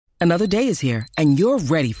Another day is here, and you're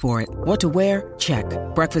ready for it. What to wear? Check.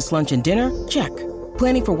 Breakfast, lunch, and dinner? Check.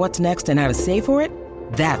 Planning for what's next and how to save for it?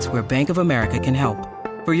 That's where Bank of America can help.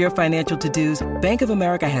 For your financial to-dos, Bank of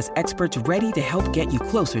America has experts ready to help get you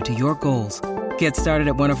closer to your goals. Get started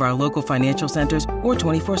at one of our local financial centers or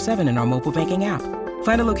 24/7 in our mobile banking app.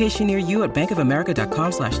 Find a location near you at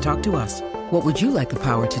bankofamerica.com/talktous. What would you like the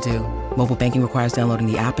power to do? Mobile banking requires downloading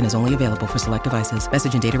the app and is only available for select devices.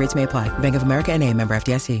 Message and data rates may apply. Bank of America N.A., member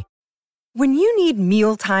FDIC. When you need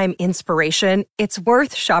mealtime inspiration, it's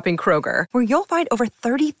worth shopping Kroger, where you'll find over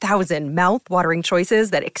 30,000 mouth-watering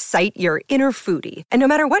choices that excite your inner foodie. And no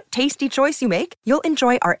matter what tasty choice you make, you'll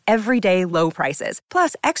enjoy our everyday low prices,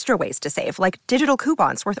 plus extra ways to save, like digital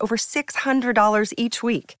coupons worth over $600 each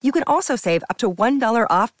week. You can also save up to $1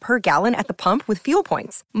 off per gallon at the pump with fuel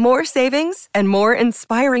points. More savings and more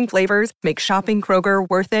inspiring flavors make shopping Kroger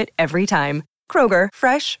worth it every time. Kroger,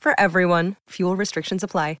 fresh for everyone. Fuel restrictions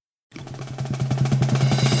apply.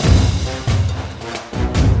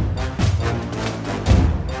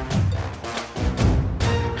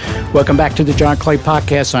 Welcome back to the John Clay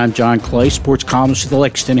Podcast. I'm John Clay, sports columnist for the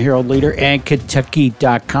Lexington Herald-Leader and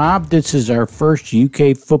Kentucky.com. This is our first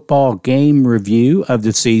UK football game review of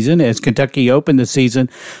the season as Kentucky opened the season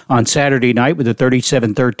on Saturday night with a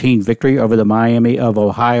 37-13 victory over the Miami of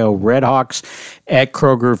Ohio Redhawks at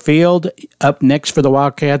Kroger Field. Up next for the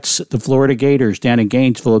Wildcats, the Florida Gators down in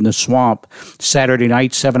Gainesville in the Swamp. Saturday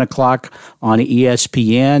night, 7 o'clock on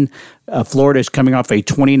ESPN. Florida is coming off a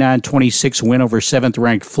 29-26 win over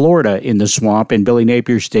 7th-ranked Florida in the Swamp in Billy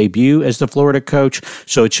Napier's debut as the Florida coach.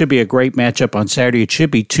 So it should be a great matchup on Saturday. It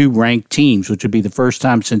should be two ranked teams, which would be the first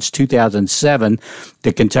time since 2007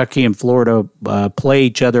 that Kentucky and Florida play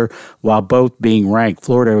each other while both being ranked.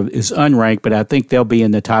 Florida is unranked, but I think they'll be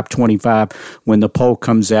in the top 25 when the poll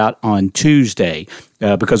comes out on Tuesday.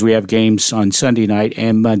 Because we have games on Sunday night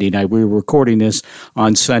and Monday night. We're recording this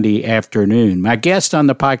on Sunday afternoon. My guest on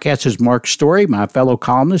the podcast is Mark Story, my fellow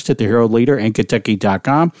columnist at the Herald-Leader and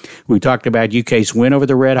Kentucky.com. We talked about UK's win over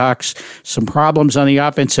the Redhawks, some problems on the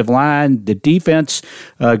offensive line. The defense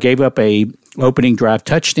gave up a opening drive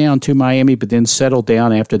touchdown to Miami, but then settled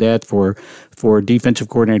down after that for defensive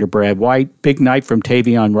coordinator Brad White. Big night from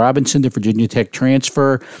Tavion Robinson, the Virginia Tech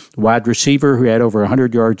transfer, wide receiver who had over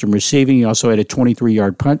 100 yards in receiving. He also had a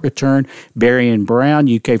 23-yard punt return. Berrien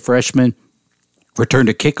Brown, UK freshman, returned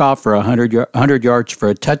a kickoff for 100 yards for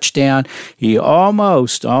a touchdown. He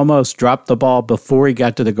almost dropped the ball before he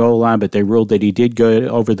got to the goal line, but they ruled that he did go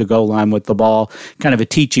over the goal line with the ball. Kind of a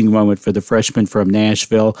teaching moment for the freshman from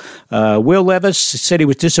Nashville. Will Levis said he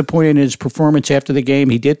was disappointed in his performance after the game.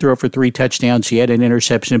 He did throw for 3 touchdowns. He had an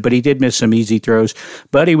interception, but he did miss some easy throws.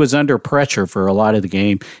 But he was under pressure for a lot of the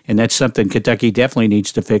game, and that's something Kentucky definitely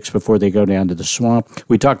needs to fix before they go down to the Swamp.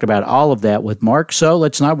 We talked about all of that with Mark, so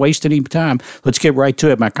let's not waste any time. Let's get right to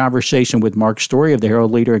it. My conversation with Mark Story of the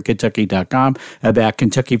Herald-Leader and Kentucky.com about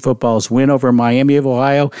Kentucky football's win over Miami of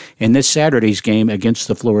Ohio and this Saturday's game against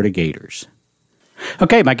the Florida Gators.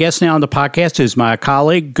 Okay, my guest now on the podcast is my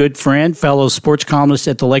colleague, good friend, fellow sports columnist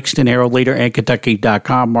at the Lexington Herald-Leader and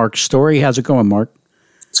Kentucky.com, Mark Story. How's it going, Mark?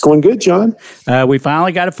 It's going good, John. We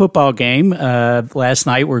finally got a football game last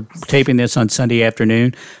night. We're taping this on Sunday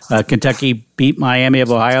afternoon. Kentucky beat Miami of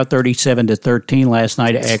Ohio 37-13 last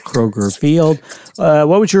night at Kroger Field.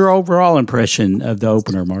 What was your overall impression of the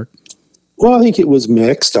opener, Mark? Well, I think it was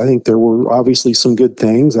mixed. I think there were obviously some good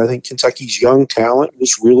things. I think Kentucky's young talent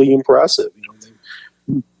was really impressive.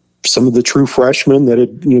 Some of the true freshmen that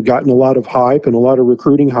had gotten a lot of hype and a lot of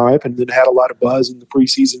recruiting hype and then had a lot of buzz in the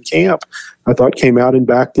preseason camp, I thought came out and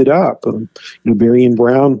backed it up. Berrien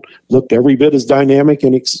Brown looked every bit as dynamic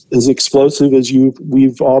and as explosive as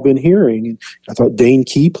we've all been hearing. And I thought Dane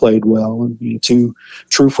Key played well, and 2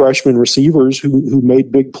 true freshman receivers who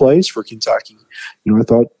made big plays for Kentucky. I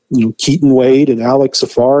thought Keaton Wade and Alex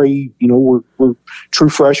Safari, were true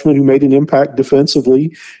freshmen who made an impact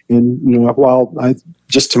defensively. And while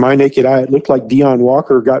just to my naked eye, it looked like Deion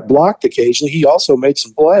Walker got blocked occasionally, he also made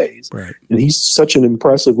some plays. Right. And he's such an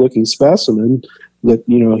impressive looking specimen that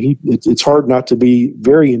it's hard not to be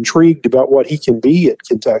very intrigued about what he can be at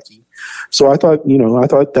Kentucky. So I thought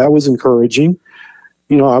that was encouraging.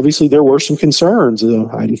 Obviously there were some concerns.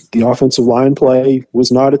 The offensive line play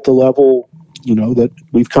was not at the level that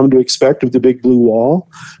we've come to expect of the Big Blue Wall.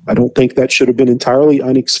 I don't think that should have been entirely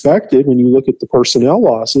unexpected when you look at the personnel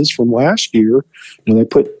losses from last year. They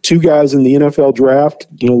put 2 guys in the NFL draft,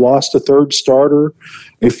 lost a 3rd starter,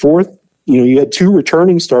 a 4th. You had 2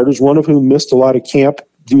 returning starters, one of whom missed a lot of camp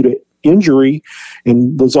due to injury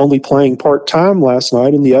and was only playing part-time last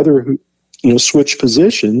night, and the other who switch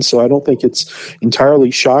positions. So I don't think it's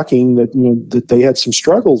entirely shocking that, that they had some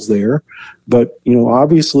struggles there. But,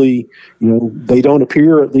 obviously, they don't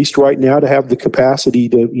appear, at least right now, to have the capacity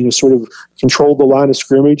to, sort of control the line of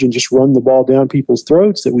scrimmage and just run the ball down people's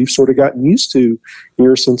throats that we've sort of gotten used to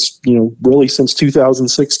here since, really since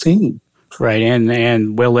 2016. Right,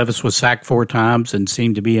 and Will Levis was sacked 4 times and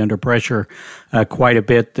seemed to be under pressure quite a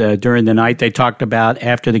bit during the night. They talked about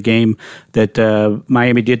after the game that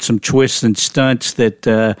Miami did some twists and stunts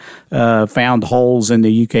that found holes in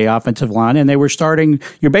the UK offensive line, and they were starting.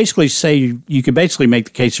 You could basically make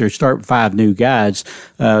the case they're starting 5 new guys: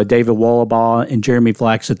 David Wohlabaugh and Jeremy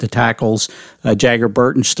Flax at the tackles. Jagger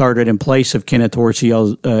Burton started in place of Kenneth Horsey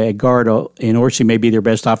at guard, and Horsey may be their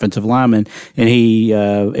best offensive lineman, and he,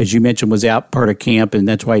 as you mentioned, was out part of camp, and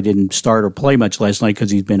that's why he didn't start or play much last night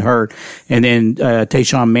because he's been hurt. And then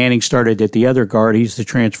Tayshawn Manning started at the other guard. He's the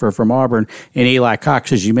transfer from Auburn. And Eli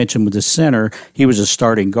Cox, as you mentioned, with the center, he was a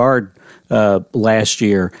starting guard last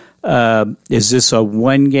year. Is this a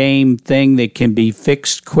one-game thing that can be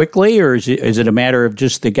fixed quickly, or is it a matter of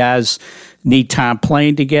just the guys need time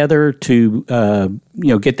playing together to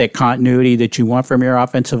get that continuity that you want from your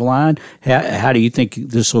offensive line? How do you think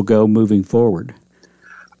this will go moving forward?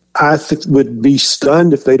 I would be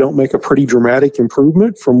stunned if they don't make a pretty dramatic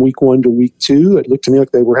improvement from week 1 to week 2. It looked to me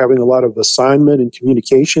like they were having a lot of assignment and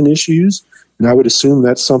communication issues, and I would assume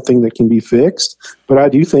that's something that can be fixed. But I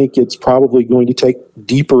do think it's probably going to take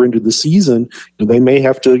deeper into the season. They may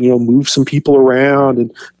have to, move some people around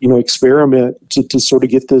and, experiment to sort of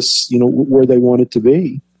get this, where they want it to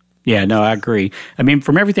be. Yeah, no, I agree. I mean,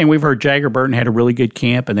 from everything we've heard, Jagger Burton had a really good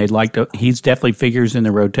camp, and he's definitely figures in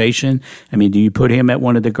the rotation. I mean, do you put him at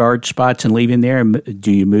one of the guard spots and leave him there? And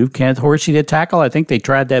do you move Kenneth Horsey to tackle? I think they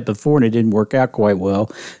tried that before, and it didn't work out quite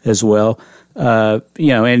well as well. And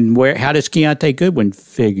how does Keontae Goodwin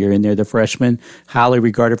figure in there, the freshman, highly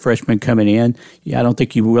regarded freshman coming in? Yeah, I don't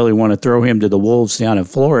think you really want to throw him to the Wolves down in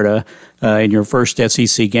Florida in your first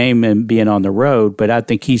SEC game and being on the road, but I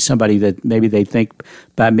think he's somebody that maybe they think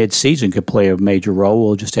by midseason could play a major role.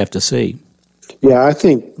 We'll just have to see. Yeah, I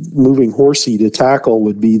think moving Horsey to tackle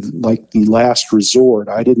would be like the last resort.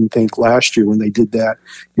 I didn't think last year when they did that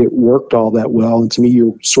it worked all that well, and to me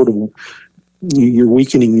you're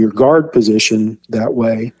weakening your guard position that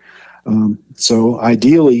way. So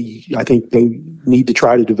ideally, I think they need to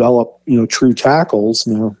try to develop, true tackles.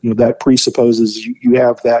 Now, that presupposes you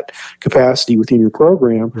have that capacity within your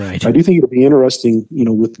program. Right. I do think it'll be interesting,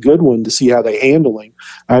 with Goodwin to see how they handle him.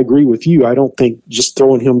 I agree with you. I don't think just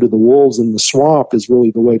throwing him to the wolves in the swamp is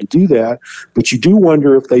really the way to do that. But you do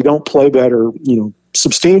wonder if they don't play better,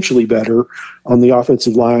 substantially better on the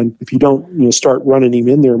offensive line if you don't, start running him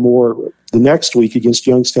in there more the next week against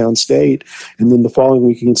Youngstown State, and then the following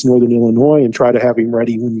week against Northern Illinois, and try to have him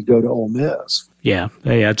ready when you go to Ole Miss. Yeah,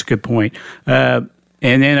 that's a good point.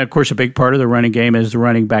 And then, of course, a big part of the running game is the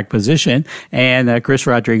running back position. And Chris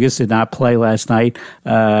Rodriguez did not play last night,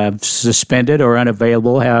 suspended or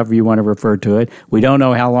unavailable, however you want to refer to it. We don't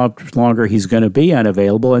know how long longer he's going to be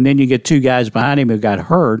unavailable. And then you get 2 guys behind him who got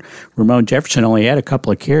hurt. Ramon Jefferson only had a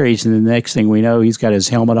couple of carries, and the next thing we know, he's got his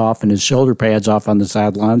helmet off and his shoulder pads off on the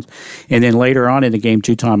sidelines. And then later on in the game,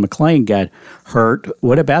 Juton McClain got hurt.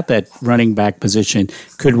 What about that running back position?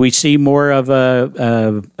 Could we see more of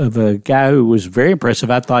a guy who was very impressive,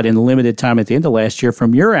 I thought, in limited time at the end of last year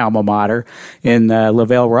from your alma mater in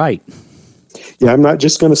Lavelle Wright? Yeah, I'm not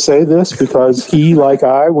just going to say this because he, like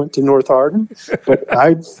I, went to North Hardin, but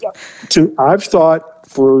I've thought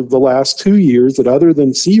for the last 2 years that other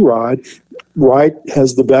than C-Rod, Wright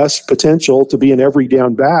has the best potential to be an every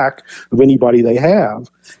down back of anybody they have.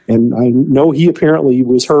 And I know he apparently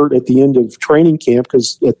was hurt at the end of training camp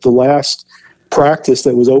because at the last practice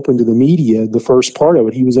that was open to the media, the first part of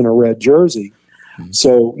it, he was in a red jersey.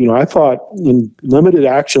 So, I thought in limited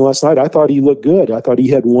action last night, I thought he looked good. I thought he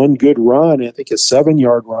had one good run, I think a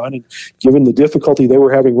 7-yard run. And given the difficulty they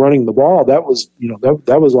were having running the ball, that was,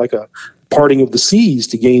 that was like a parting of the seas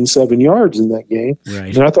to gain 7 yards in that game.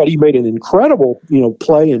 Right. And I thought he made an incredible,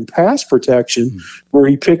 play in pass protection where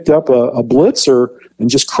he picked up a blitzer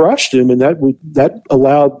and just crushed him. And that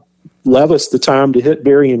allowed Levis the time to hit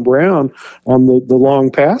Berrien Brown on the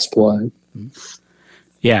long pass play.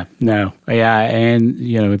 Yeah, no, yeah, and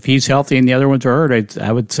if he's healthy and the other ones are hurt,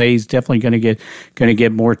 I would say he's definitely going to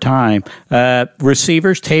get more time.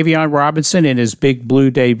 Receivers, Tavion Robinson in his Big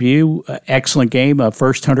Blue debut, excellent game, a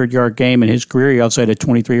first 100-yard game in his career. He also had a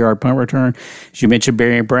 23-yard punt return. As you mentioned,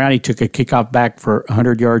 Barion Brown, he took a kickoff back for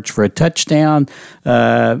 100 yards for a touchdown.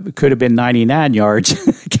 Could have been 99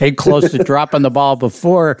 yards. Came close to dropping the ball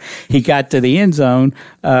before he got to the end zone,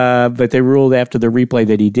 but they ruled after the replay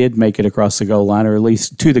that he did make it across the goal line, or at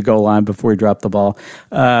least to the goal line before he dropped the ball.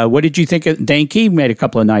 What did you think of Dane Key? Made a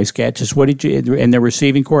couple of nice catches. What did you, and the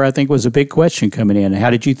receiving core, I think, was a big question coming in. How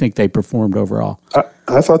did you think they performed overall?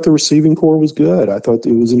 I thought the receiving core was good. I thought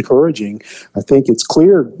it was encouraging. I think it's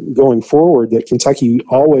clear going forward that Kentucky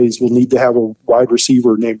always will need to have a wide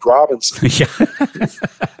receiver named Robinson. Yeah,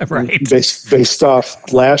 right. Based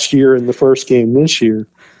off last year and the first game this year.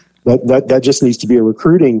 That just needs to be a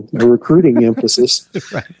recruiting emphasis.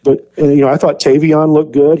 Right. But I thought Tavion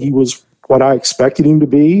looked good. He was what I expected him to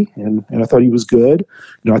be, and I thought he was good.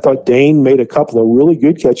 I thought Dane made a couple of really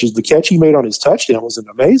good catches. The catch he made on his touchdown was an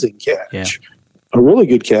amazing catch. Yeah. A really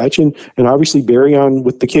good catch, and obviously Barion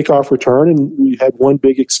with the kickoff return, and we had one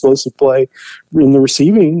big explosive play in the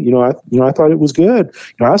receiving. I thought it was good.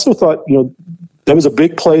 I also thought that was a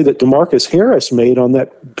big play that DeMarcus Harris made on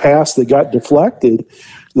that pass that got deflected,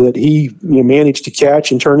 that he managed to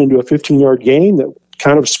catch and turn into a 15-yard gain that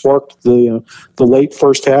kind of sparked the late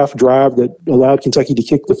first half drive that allowed Kentucky to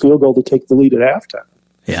kick the field goal to take the lead at halftime.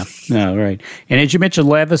 Yeah, no, right. And as you mentioned,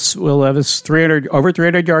 Will Levis, over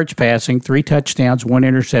 300 yards passing, 3 touchdowns, 1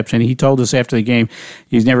 interception. He told us after the game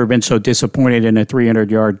he's never been so disappointed in a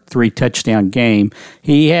 300-yard, 3-touchdown game.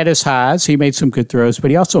 He had his highs. He made some good throws,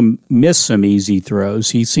 but he also missed some easy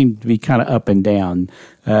throws. He seemed to be kind of up and down.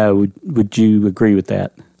 Would you agree with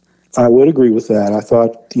that? I would agree with that. I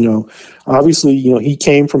thought, obviously, he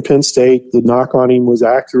came from Penn State. The knock on him was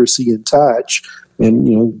accuracy and touch.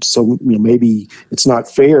 And, so maybe it's not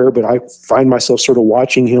fair, but I find myself sort of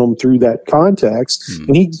watching him through that context. Mm.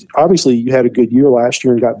 And he obviously had a good year last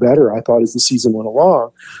year and got better, I thought, as the season went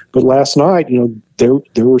along. But last night,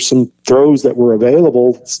 there were some throws that were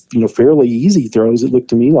available, fairly easy throws, it looked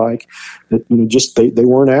to me like, that, just they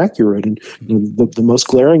weren't accurate. And the most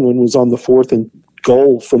glaring one was on the 4th and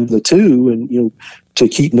goal from the 2, and to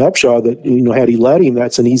Keaton Upshaw, that had he let him,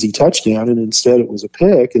 that's an easy touchdown, and instead it was a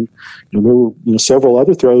pick. And there were several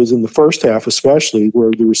other throws in the first half, especially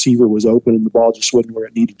where the receiver was open and the ball just wasn't where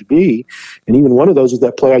it needed to be. And even one of those was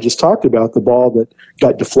that play I just talked about, the ball that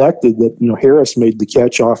got deflected, that Harris made the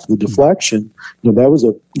catch off the deflection. That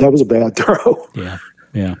was a bad throw.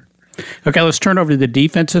 Yeah. Okay, let's turn over to the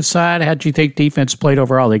defensive side. How did you think defense played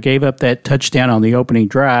overall? They gave up that touchdown on the opening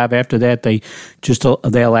drive. After that, they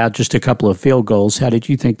allowed just a couple of field goals. How did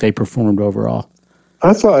you think they performed overall?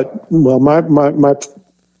 I thought, well, my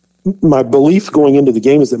belief going into the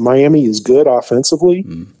game is that Miami is good offensively.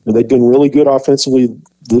 Mm. They've been really good offensively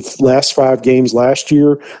the last 5 games last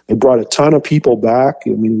year. They brought a ton of people back.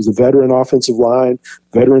 I mean, it was a veteran offensive line,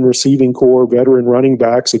 veteran receiving core, veteran running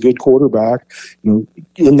backs, a good quarterback.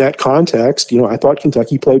 In that context, I thought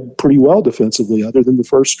Kentucky played pretty well defensively, other than the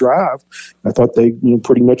first drive. I thought they,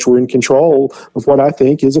 pretty much were in control of what I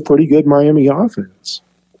think is a pretty good Miami offense.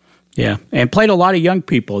 Yeah, and played a lot of young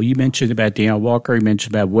people. You mentioned about Deion Walker. You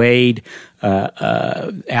mentioned about Wade,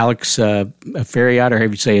 Alex Ferriot, or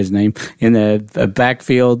however you say his name, in the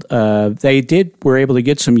backfield. They were able to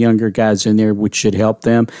get some younger guys in there, which should help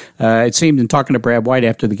them. It seemed, in talking to Brad White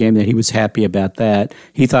after the game, that he was happy about that.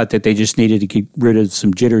 He thought that they just needed to get rid of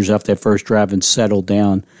some jitters off that first drive and settle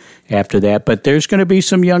down after that. But there's going to be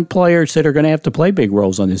some young players that are going to have to play big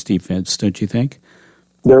roles on this defense, don't you think?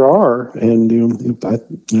 There are, and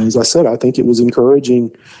as I said, I think it was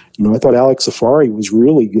encouraging. I thought Alex Safari was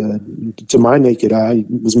really good. To my naked eye,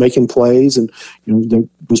 he was making plays and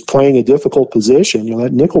was playing a difficult position.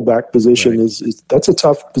 That nickelback position is that's a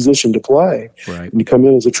tough position to play. Right. You come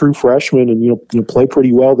in as a true freshman and play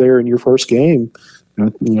pretty well there in your first game.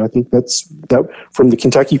 I think that from the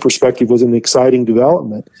Kentucky perspective was an exciting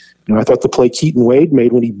development. I thought the play Keaton Wade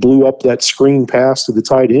made when he blew up that screen pass to the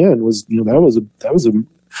tight end was that was a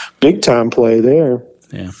big time play there.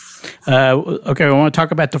 Yeah. Okay, I want to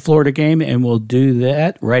talk about the Florida game, and we'll do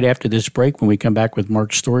that right after this break when we come back with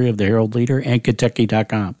Mark Story of the Herald Leader and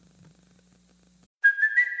Kentucky.com.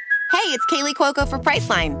 Hey, it's Kaylee Cuoco for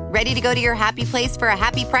Priceline. Ready to go to your happy place for a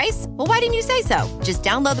happy price? Well, why didn't you say so? Just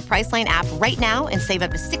download the Priceline app right now and save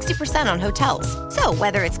up to 60% on hotels. So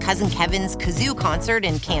whether it's Cousin Kevin's Kazoo Concert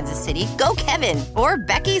in Kansas City, go Kevin, or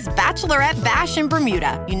Becky's Bachelorette Bash in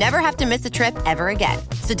Bermuda, you never have to miss a trip ever again.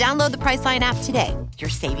 So download the Priceline app today. Your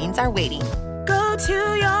savings are waiting. Go to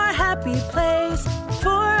your happy place for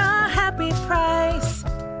a happy price.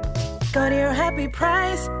 Go to your happy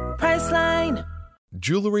price, Priceline.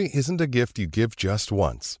 Jewelry isn't a gift you give just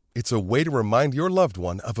once. It's a way to remind your loved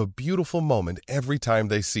one of a beautiful moment every time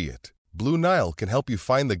they see it. Blue Nile can help you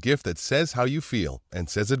find the gift that says how you feel and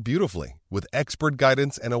says it beautifully, with expert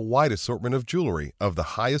guidance and a wide assortment of jewelry of the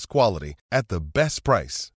highest quality at the best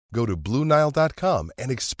price. Go to BlueNile.com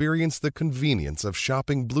and experience the convenience of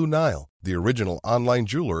shopping Blue Nile, the original online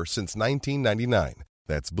jeweler since 1999.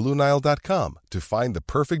 That's BlueNile.com to find the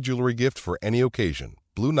perfect jewelry gift for any occasion.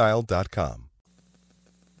 BlueNile.com.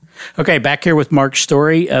 Okay, back here with Mark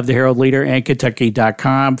Story of the Herald Leader and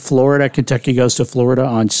Kentucky.com. Kentucky goes to Florida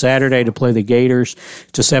on Saturday to play the Gators.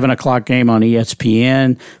 It's a 7 o'clock game on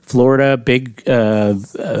ESPN. Florida, big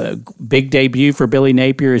debut for Billy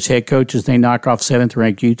Napier as head coach as they knock off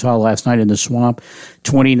 7th-ranked Utah last night in the Swamp,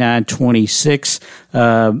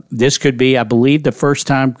 29-26. This could be, I believe, the first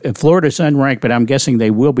time. Florida's unranked, but I'm guessing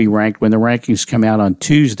they will be ranked when the rankings come out on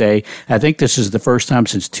Tuesday. I think this is the first time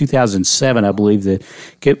since 2007, I believe, that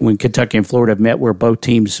when Kentucky and Florida have met where both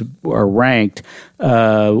teams are ranked.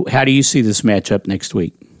 How do you see this matchup next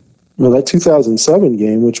week? Well, that 2007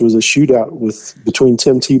 game, which was a shootout between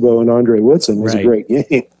Tim Tebow and Andre Woodson, was a great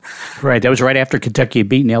game. Right. That was right after Kentucky had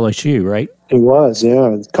beaten LSU, right? It was,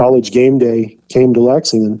 yeah. College game day came to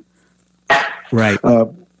Lexington. Right.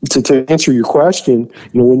 To answer your question,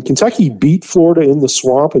 when Kentucky beat Florida in the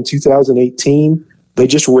Swamp in 2018, they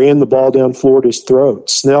just ran the ball down Florida's throat.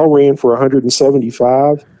 Snell ran for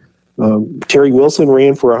 175. Terry Wilson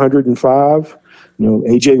ran for 105.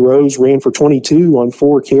 A.J. Rose ran for 22 on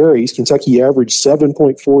 4 carries. Kentucky averaged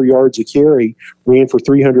 7.4 yards a carry, ran for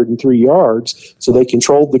 303 yards. So they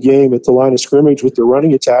controlled the game at the line of scrimmage with their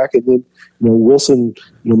running attack. And then, Wilson,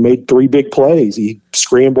 made 3 big plays. He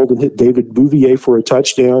scrambled and hit David Bouvier for a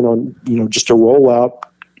touchdown on, just a rollout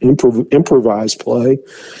improvised play.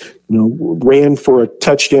 Ran for a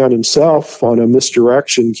touchdown himself on a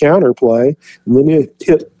misdirection counter play. And then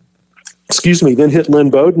hit Lynn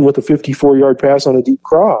Bowden with a 54-yard pass on a deep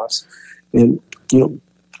cross. And,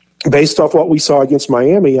 based off what we saw against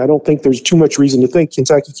Miami, I don't think there's too much reason to think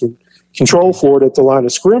Kentucky can control Florida at the line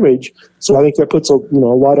of scrimmage. So I think that puts a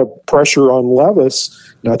lot of pressure on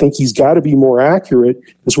Levis. And I think he's got to be more accurate,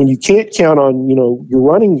 because when you can't count on, your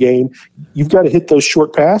running game, you've got to hit those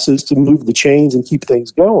short passes to move the chains and keep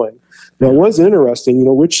things going. Now, it was interesting,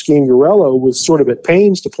 Rich Scangarello was sort of at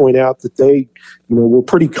pains to point out that they, were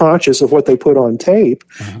pretty conscious of what they put on tape.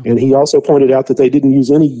 Uh-huh. And he also pointed out that they didn't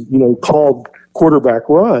use any, called quarterback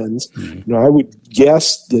runs. Mm-hmm. I would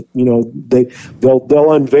guess that,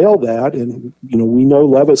 they'll unveil that. And, we know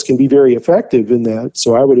Levis can be very effective in that.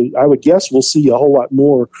 So I would guess we'll see a whole lot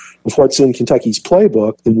more of what's in Kentucky's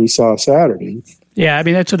playbook than we saw Saturday. Yeah, I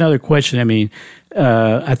mean, that's another question. I mean,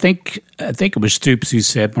 I think it was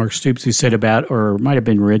Mark Stoops who said about, or it might have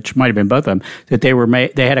been Rich, might have been both of them, that they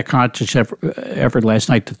had a conscious effort last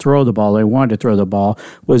night to throw the ball. They wanted to throw the ball.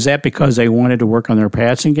 Was that because they wanted to work on their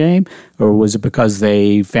passing game, or was it because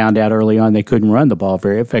they found out early on they couldn't run the ball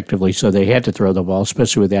very effectively, so they had to throw the ball,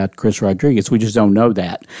 especially without Chris Rodriguez? We just don't know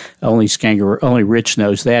that. Only Rich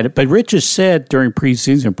knows that. But Rich has said during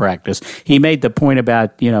preseason practice, he made the point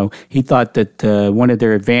about, he thought that one of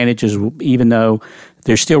their advantages, even though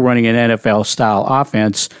they're still running an NFL-style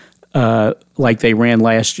offense like they ran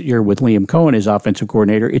last year with Liam Cohen as offensive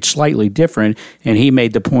coordinator, it's slightly different. And he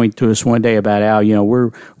made the point to us one day about how, we're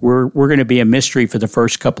going to be a mystery for the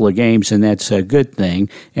first couple of games, and that's a good thing.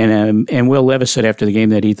 And Will Levis said after the game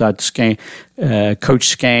that he thought Coach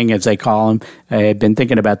Skang, as they call him, had been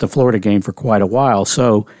thinking about the Florida game for quite a while.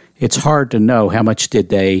 So it's hard to know how much did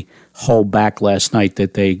they hold back last night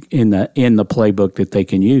that they in the playbook that they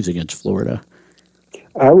can use against Florida.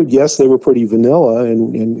 I would guess they were pretty vanilla,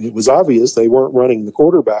 and it was obvious they weren't running the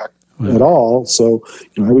quarterback at all. So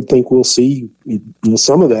I would think we'll see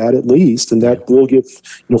some of that at least, and that will give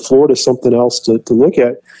Florida something else to look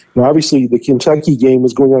at. Obviously, the Kentucky game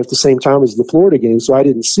was going on at the same time as the Florida game, so I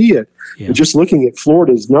didn't see it. Yeah. But just looking at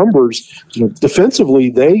Florida's numbers, defensively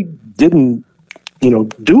they didn't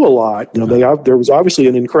do a lot. There was obviously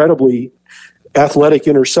an incredibly athletic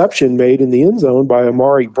interception made in the end zone by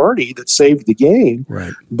Amari Burney that saved the game.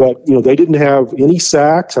 Right. But, they didn't have any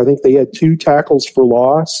sacks. I think they had 2 tackles for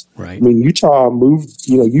loss. Right. I mean, Utah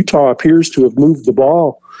appears to have moved the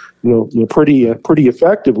ball, pretty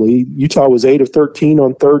effectively. Utah was 8 of 13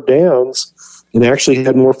 on third downs and actually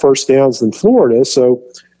had more first downs than Florida. So,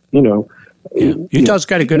 Yeah. Utah's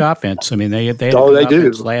got a good offense. I mean, they had a good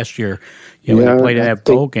offense do last year. When they played in that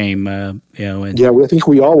bowl game, I think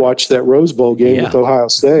we all watched that Rose Bowl game with Ohio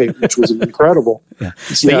State, which was incredible. The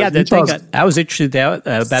thing I was interested about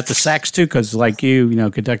the sacks too, because like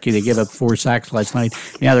Kentucky, they gave up 4 sacks last night.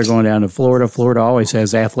 Now they're going down to Florida. Florida always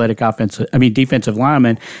has athletic defensive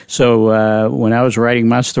linemen. So when I was writing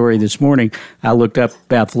my story this morning, I looked up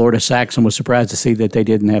about Florida sacks and was surprised to see that they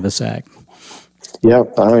didn't have a sack. Yeah,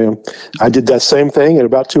 I am. I did that same thing at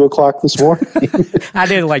about 2:00 this morning. I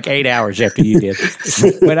did it like 8 hours after you did,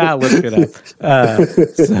 but I looked it up.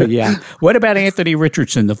 What about Anthony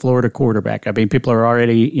Richardson, the Florida quarterback? I mean, people are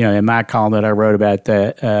already, in my column that I wrote about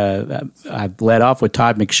I led off with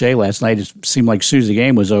Todd McShay last night. It seemed like as soon as the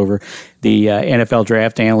game was over, the NFL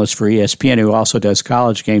draft analyst for ESPN, who also does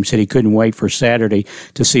college games, said he couldn't wait for Saturday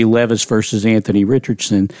to see Levis versus Anthony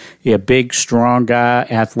Richardson. A big, strong guy,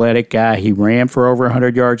 athletic guy. He ran for over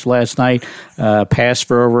 100 yards last night, passed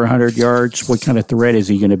for over 100 yards. What kind of threat is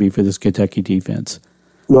he going to be for this Kentucky defense?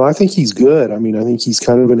 No, I think he's good. I mean, I think he's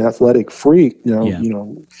kind of an athletic freak.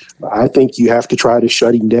 I think you have to try to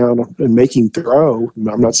shut him down and make him throw.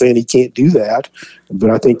 I'm not saying he can't do that, but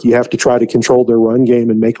I think you have to try to control their run game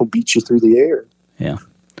and make them beat you through the air. Yeah.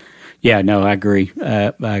 Yeah, no, I agree.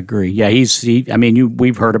 I agree. Yeah,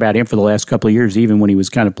 we've heard about him for the last couple of years, even when he was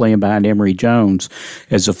kind of playing behind Emory Jones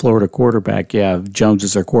as a Florida quarterback. Yeah, Jones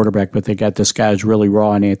is their quarterback, but they got this guy who's really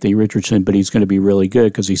raw in Anthony Richardson, but he's going to be really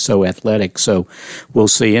good because he's so athletic. So we'll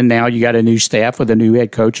see. And now you got a new staff with a new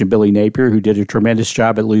head coach in Billy Napier, who did a tremendous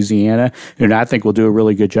job at Louisiana, and I think will do a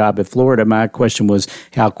really good job at Florida. My question was,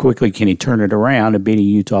 how quickly can he turn it around? And beating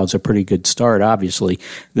Utah is a pretty good start, obviously,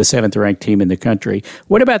 the 7th-ranked team in the country.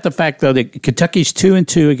 What about the fact, though, that Kentucky's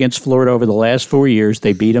 2-2 against Florida over the last 4 years?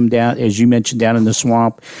 They beat them down, as you mentioned, down in the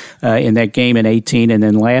swamp in that game in 2018, and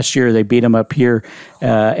then last year they beat them up here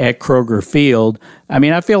at Kroger Field. I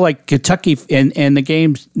mean, I feel like Kentucky in the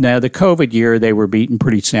games now, the COVID year, they were beaten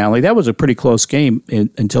pretty soundly. That was a pretty close game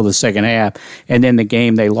until the second half, and then the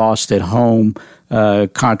game they lost at home.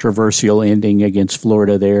 Controversial ending against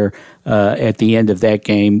Florida there at the end of that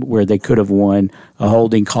game where they could have won, a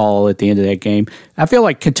holding call at the end of that game. I feel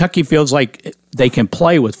like Kentucky feels like they can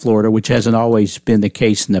play with Florida, which hasn't always been the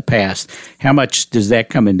case in the past. How much does that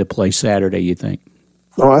come into play Saturday, you think?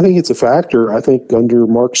 Oh, I think it's a factor. I think under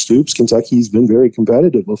Mark Stoops, Kentucky's been very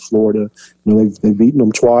competitive with Florida. They've beaten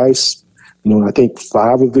them twice. I think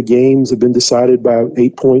 5 of the games have been decided by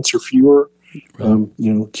 8 points or fewer.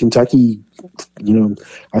 Kentucky,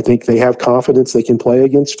 I think they have confidence they can play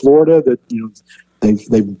against Florida, that,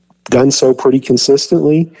 they've done so pretty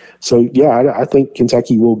consistently. So, yeah, I think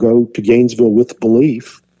Kentucky will go to Gainesville with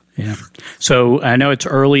belief. Yeah. So I know it's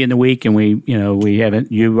early in the week, and we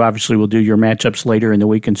haven't. You obviously will do your matchups later in the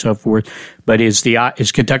week and so forth. But is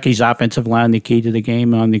Kentucky's offensive line the key to the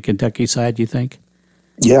game on the Kentucky side, do you think?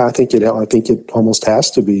 Yeah, I think it almost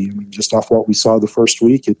has to be. I mean, just off what we saw the first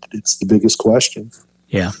week, it's the biggest question.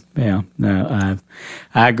 Yeah. No,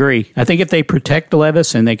 I agree. I think if they protect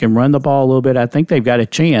Levis and they can run the ball a little bit, I think they've got a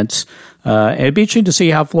chance. It'd be interesting to see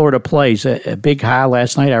how Florida plays. A big high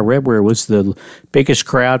last night I read where it was the biggest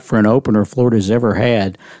crowd for an opener Florida's ever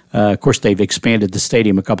had. Of course, they've expanded the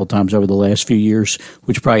stadium a couple times over the last few years,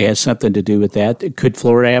 which probably has something to do with that. Could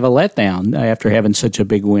Florida have a letdown after having such a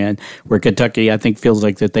big win? Where Kentucky, I think, feels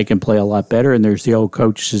like that they can play a lot better, and there's the old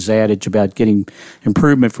coach's adage about getting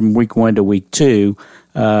improvement from week 1 to week 2.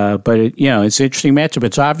 But it's an interesting matchup.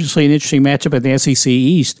 It's obviously an interesting matchup in the SEC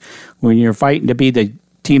East. When you're fighting to be the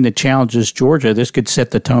team that challenges Georgia, this could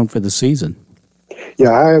set the tone for the season.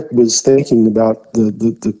 Yeah, I was thinking about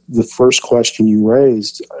the first question you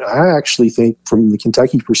raised. I actually think from the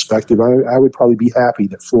Kentucky perspective, I would probably be happy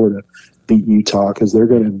that Florida beat Utah, because they're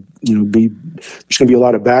going to there's going to be a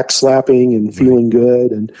lot of backslapping and feeling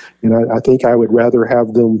good, and I think I would rather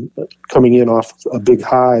have them coming in off a big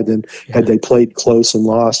high than had they played close and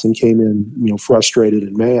lost and came in frustrated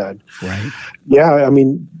and mad. Right. Yeah, I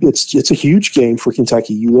mean it's a huge game for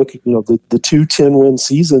Kentucky. You look at the 2 10-win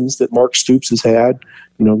seasons that Mark Stoops has had.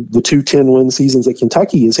 The 2 10-win seasons that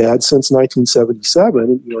Kentucky has had since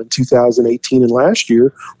 1977, in 2018 and last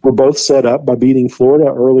year, were both set up by beating Florida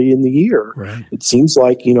early in the year. Right. It seems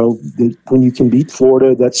like, that when you can beat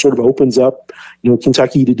Florida, that sort of opens up,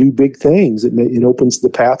 Kentucky to do big things. It opens the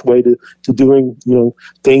pathway to doing,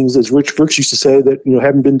 things, as Rich Brooks used to say, that,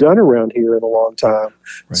 haven't been done around here in a long time.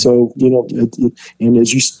 Right. So, and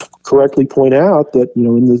as you correctly point out, that,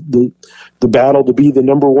 in the battle to be the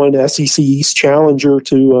number 1 SEC East challenger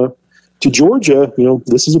to Georgia,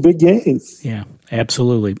 this is a big game. Yeah.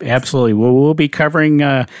 Absolutely. We'll be covering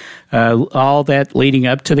all that leading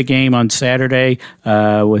up to the game on Saturday.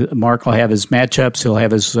 Mark will have his matchups. He'll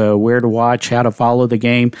have his where to watch, how to follow the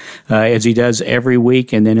game, as he does every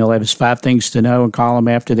week, and then he'll have his 5 things to know and column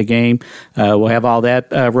after the game. We'll have all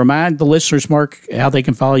that. Remind the listeners, Mark, how they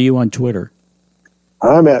can follow you on Twitter.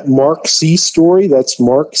 I'm at Mark C. Story. That's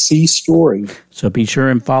Mark C. Story. So be sure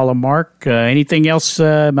and follow Mark. Anything else?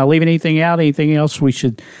 Am I leaving anything out? Anything else we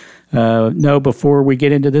should know before we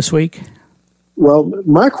get into this week? Well,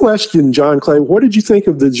 my question, John Clay, what did you think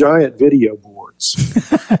of the giant video boards?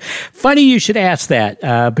 Funny you should ask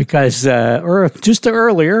that because just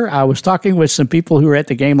earlier I was talking with some people who were at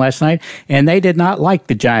the game last night, and they did not like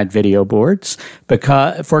the giant video boards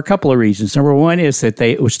for a couple of reasons. Number one is that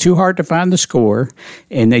it was too hard to find the score,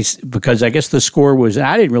 and because I guess the score was,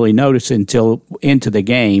 I didn't really notice it until into the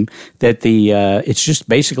game, that it's just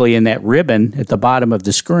basically in that ribbon at the bottom of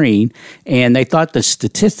the screen, and they thought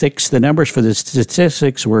the numbers for the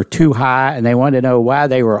statistics were too high, and they wanted to know why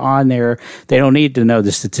they were on there. They don't need to know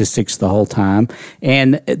the statistics the whole time.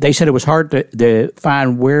 And they said it was hard to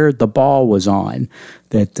find where the ball was on,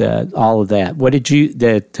 all of that. What did you,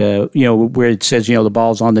 where it says, the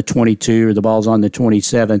ball's on the 22 or the ball's on the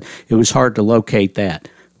 27, it was hard to locate that.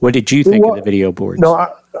 What did you think of the video boards? No,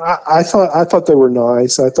 I thought they were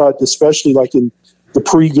nice. I thought especially like in the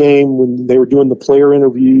pregame when they were doing the player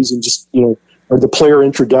interviews and just, or the player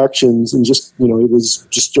introductions, and just, it was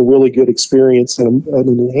just a really good experience and an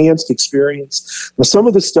enhanced experience. Now, some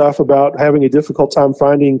of the stuff about having a difficult time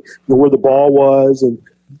finding where the ball was, and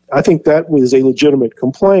I think that was a legitimate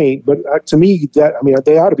complaint, but to me, they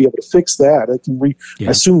ought to be able to fix that. I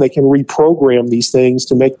assume they can reprogram these things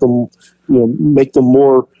to make them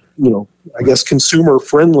more, I guess, consumer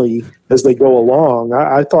friendly as they go along.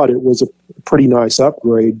 I thought it was a pretty nice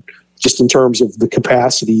upgrade just in terms of the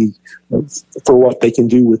capacity for what they can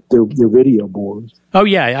do with their video boards. Oh,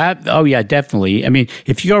 yeah. Definitely. I mean,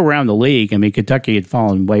 if you go around the league, Kentucky had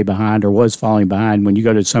fallen way behind or was falling behind. When you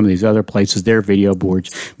go to some of these other places, their video boards,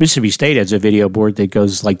 Mississippi State has a video board that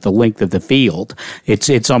goes like the length of the field.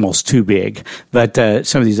 It's almost too big. But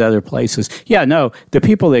some of these other places, the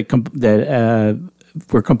people that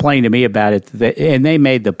were complaining to me about it, and they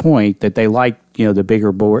made the point that they liked, the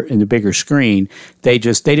bigger board and the bigger screen. They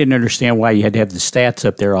didn't understand why you had to have the stats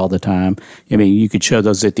up there all the time. You could show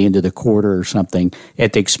those at the end of the quarter or something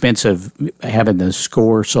at the expense of having the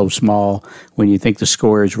score so small, when you think the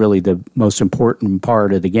score is really the most important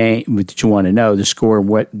part of the game that you want to know, the score and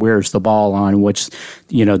where's the ball on, what's,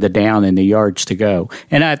 the down and the yards to go.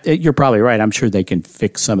 And you're probably right. I'm sure they can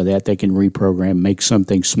fix some of that. They can reprogram, make some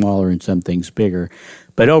things smaller and some things bigger.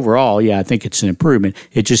 But overall, I think it's an improvement.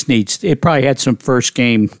 It probably had some first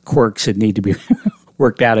game quirks that need to be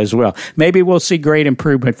worked out as well. Maybe we'll see great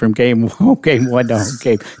improvement from game 1 to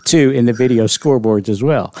game 2 in the video scoreboards as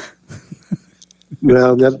well.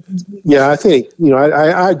 Well, I think,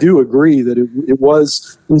 I do agree that it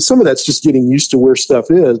was, and some of that's just getting used to where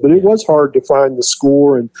stuff is, but it was hard to find the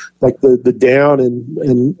score and like the down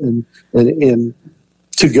and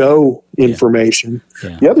to-go information.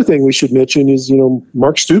 Yeah. The other thing we should mention is,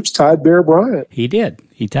 Mark Stoops tied Bear Bryant. He did.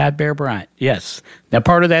 He tied Bear Bryant, yes. Now,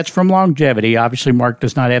 part of that's from longevity. Obviously, Mark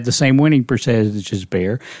does not have the same winning percentage as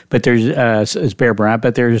Bear, but as Bear Bryant,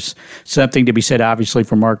 but there's something to be said, obviously,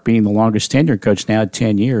 for Mark being the longest tenured coach now at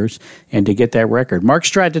 10 years, and to get that record. Mark's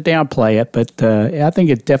tried to downplay it, but I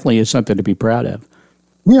think it definitely is something to be proud of.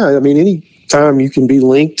 Yeah, any time you can be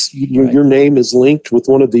linked, your name is linked with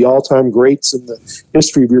one of the all-time greats in the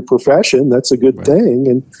history of your profession, that's a good thing.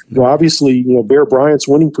 And obviously, Bear Bryant's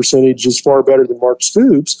winning percentage is far better than Mark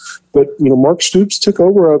Stoops, but Mark Stoops took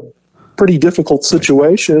over a pretty difficult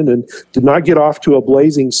situation and did not get off to a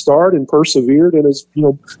blazing start and persevered and has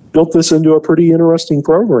built this into a pretty interesting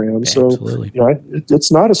program. Absolutely. So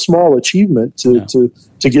it's not a small achievement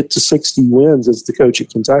to get to 60 wins as the coach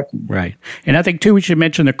at Kentucky. Right. And I think, too, we should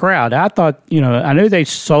mention the crowd. I thought, I knew they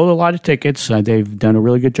sold a lot of tickets. They've done a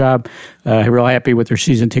really good job. Real happy with their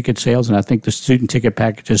season ticket sales, and I think the student ticket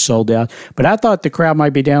package is sold out. But I thought the crowd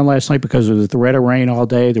might be down last night because of the threat of rain all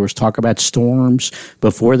day. There was talk about storms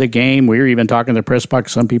before the game. We were even talking to the press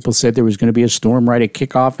box. Some people said there was going to be a storm right at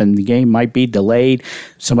kickoff and the game might be delayed.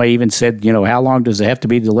 Somebody even said, how long does it have to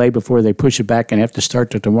be delayed before they push it back and have to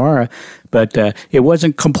start to tomorrow? But it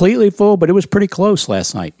wasn't completely full, but it was pretty close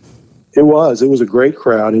last night. It was a great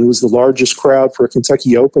crowd. It was the largest crowd for a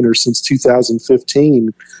Kentucky opener since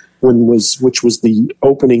 2015, which was the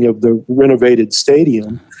opening of the renovated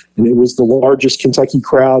stadium. and it was the largest Kentucky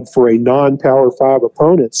crowd for a non-Power 5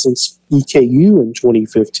 opponent since EKU in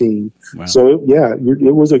 2015. Wow. So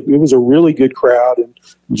it was a really good crowd, and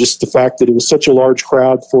just the fact that it was such a large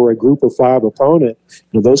crowd for a Group of 5 opponent,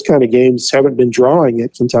 those kind of games haven't been drawing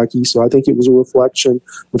at Kentucky. So I think it was a reflection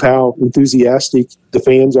of how enthusiastic the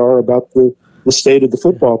fans are about the state of the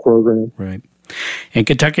football program. Right. And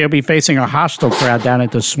Kentucky will be facing a hostile crowd down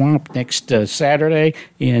at the Swamp next Saturday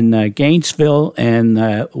in Gainesville, and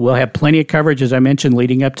we'll have plenty of coverage, as I mentioned,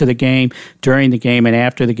 leading up to the game, during the game, and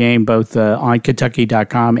after the game, both on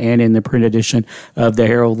Kentucky.com and in the print edition of the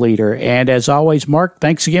Herald Leader. And as always, Mark,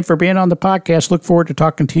 thanks again for being on the podcast. Look forward to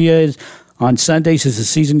talking to you on Sundays as the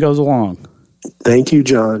season goes along. Thank you,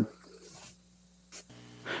 John.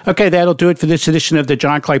 Okay, that'll do it for this edition of the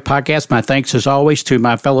John Clay Podcast. My thanks, as always, to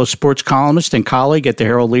my fellow sports columnist and colleague at the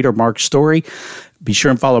Herald Leader, Mark Story. Be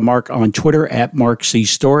sure and follow Mark on Twitter at Mark C.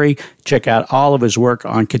 Story. Check out all of his work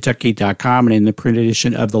on Kentucky.com and in the print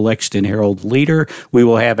edition of the Lexington Herald Leader. We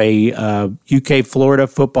will have a UK-Florida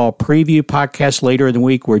football preview podcast later in the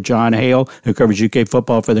week where John Hale, who covers UK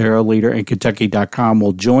football for the Herald Leader and Kentucky.com,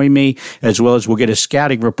 will join me, as well as we'll get a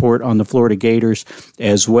scouting report on the Florida Gators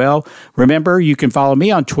as well. Remember, you can follow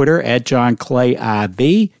me on Twitter at John Clay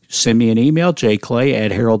IV. Send me an email,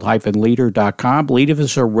 jclay@herald-leader.com. Leave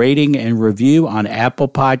us a rating and review on Apple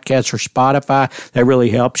Podcasts or Spotify. That really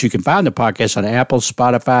helps. You can find the podcast on Apple,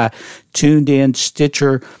 Spotify, TuneIn,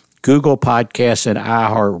 Stitcher, Google Podcasts, and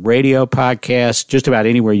iHeartRadio Podcasts, just about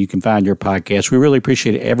anywhere you can find your podcasts. We really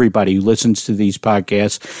appreciate everybody who listens to these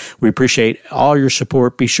podcasts. We appreciate all your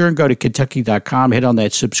support. Be sure and go to Kentucky.com, hit on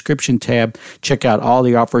that subscription tab, check out all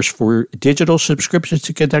the offers for digital subscriptions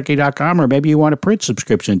to Kentucky.com, or maybe you want a print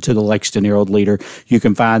subscription to the Lexington Herald Leader. You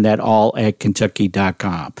can find that all at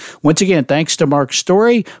Kentucky.com. Once again, thanks to Mark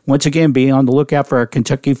Story. Once again, be on the lookout for our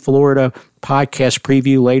Kentucky-Florida podcast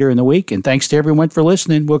preview later in the week. And thanks to everyone for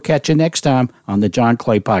listening. We'll catch you next time on the John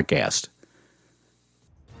Clay Podcast.